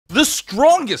The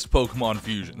strongest Pokemon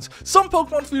fusions. Some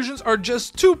Pokemon fusions are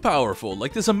just too powerful,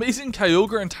 like this amazing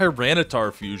Kyogre and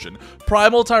Tyranitar fusion.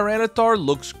 Primal Tyranitar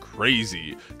looks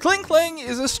crazy. Kling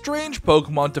is a strange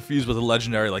Pokemon to fuse with a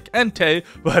legendary like Entei,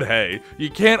 but hey, you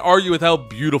can't argue with how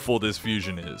beautiful this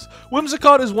fusion is.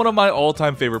 Whimsicott is one of my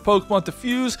all-time favorite Pokemon to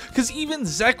fuse, cause even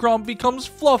Zekrom becomes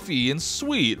fluffy and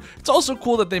sweet. It's also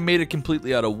cool that they made it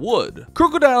completely out of wood.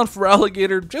 Crocodile and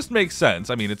Feraligatr just makes sense.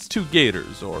 I mean, it's two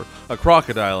gators, or a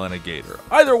crocodile and a gator.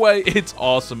 Either way, it's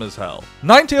awesome as hell.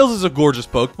 Ninetales is a gorgeous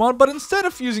Pokemon, but instead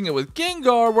of fusing it with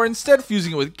Gengar, we're instead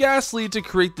fusing it with Ghastly to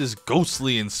create this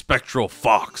ghostly and spectral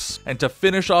fox. And to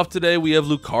finish off today, we have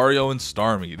Lucario and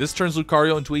Starmie. This turns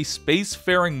Lucario into a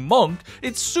spacefaring monk.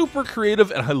 It's super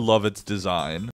creative and I love its design.